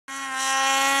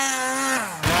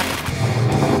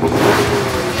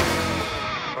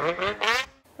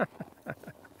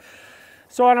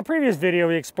So on a previous video,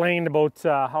 we explained about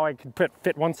how I could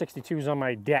fit 162s on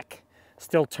my deck.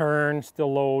 Still turn,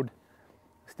 still load,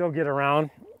 still get around.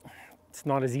 It's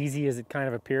not as easy as it kind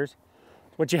of appears.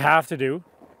 What you have to do,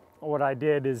 what I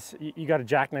did is you got to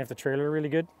jackknife the trailer really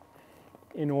good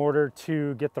in order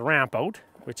to get the ramp out,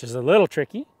 which is a little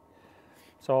tricky.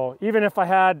 So even if I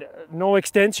had no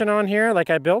extension on here like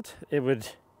I built, it would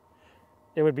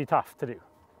be tough to do.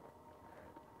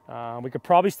 We could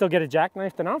probably still get it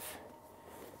jackknifed enough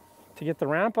to get the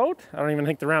ramp out. I don't even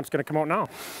think the ramp's going to come out now.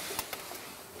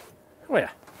 Oh yeah.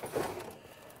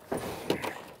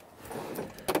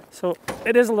 So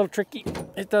it is a little tricky.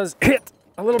 It does hit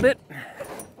a little bit,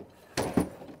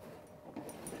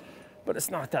 but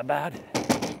it's not that bad.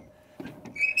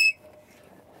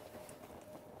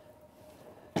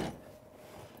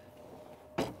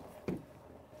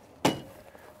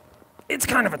 It's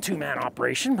kind of a two-man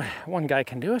operation, but one guy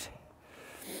can do it.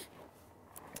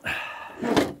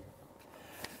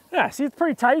 Yeah, see, it's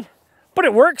pretty tight, but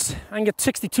it works. I can get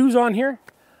 62s on here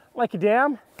like a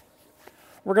damn.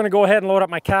 We're gonna go ahead and load up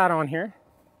my cat on here.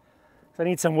 So I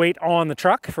need some weight on the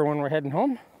truck for when we're heading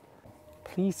home.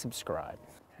 Please subscribe.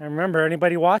 And remember,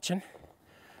 anybody watching,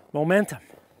 momentum.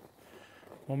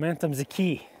 Momentum's the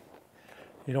key.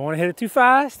 You don't wanna hit it too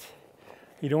fast.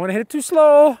 You don't wanna hit it too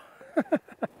slow.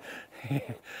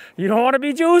 You don't wanna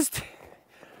be juiced.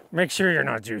 Make sure you're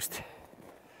not juiced.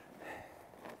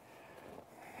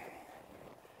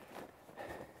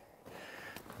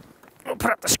 We'll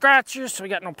put up the scratchers so we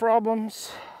got no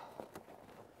problems.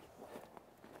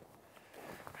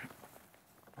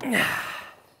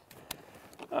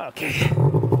 Okay.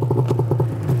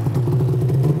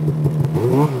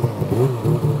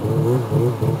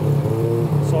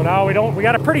 So now we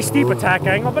got a pretty steep attack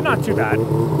angle, but not too bad.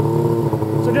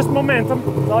 So just momentum,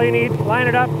 that's all you need. Line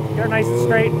it up, get it nice and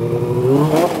straight.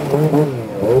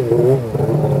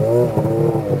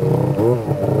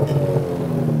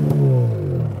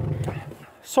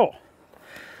 So,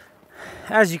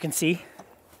 as you can see,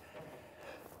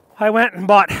 I went and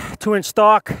bought 2-inch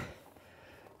stock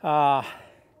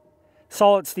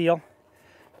solid steel.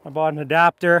 I bought an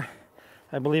adapter,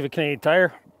 I believe a Canadian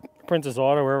Tire, Princess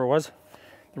Auto, wherever it was,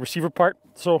 the receiver part.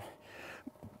 So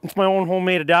it's my own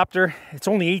homemade adapter. It's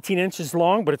only 18 inches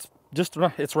long, but it's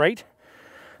right,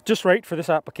 just right for this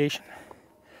application.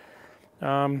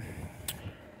 I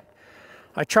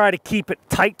try to keep it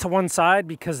tight to one side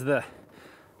because the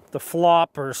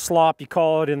flop or slop you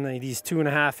call it in these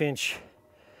 2.5-inch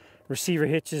receiver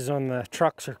hitches on the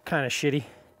trucks are kind of shitty.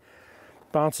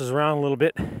 Bounces around a little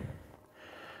bit.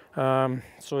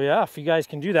 So yeah, if you guys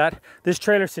can do that. This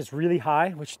trailer sits really high,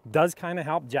 which does kind of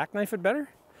help jackknife it better.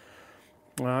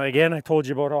 Again, I told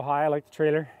you about how high I like the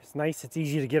trailer. It's nice, it's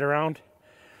easy to get around.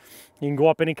 You can go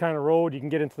up any kind of road, you can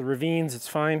get into the ravines, it's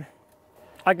fine.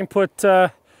 I can put 2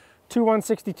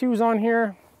 162s on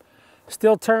here.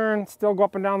 Still turn, still go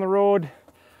up and down the road.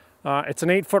 It's an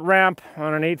 8-foot ramp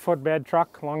on an 8-foot bed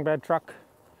truck, long bed truck.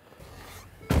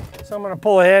 So I'm gonna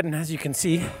pull ahead, and as you can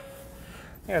see,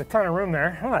 I got a ton of room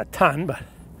there. Well, not a ton, but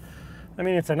I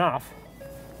mean, it's enough.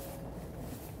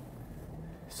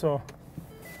 So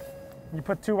you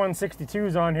put 2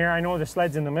 162s on here. I know the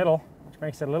sled's in the middle, which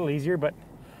makes it a little easier, but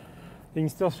you can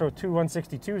still throw 2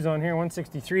 162s on here,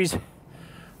 163s.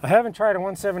 I haven't tried a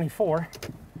 174,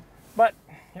 but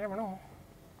you never know.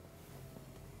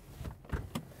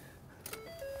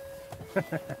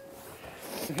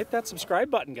 So hit that subscribe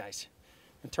button, guys,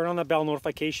 and turn on that bell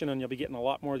notification, and you'll be getting a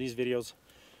lot more of these videos.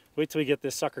 Wait till we get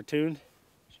this sucker tuned.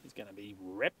 She's gonna be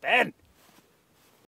ripping.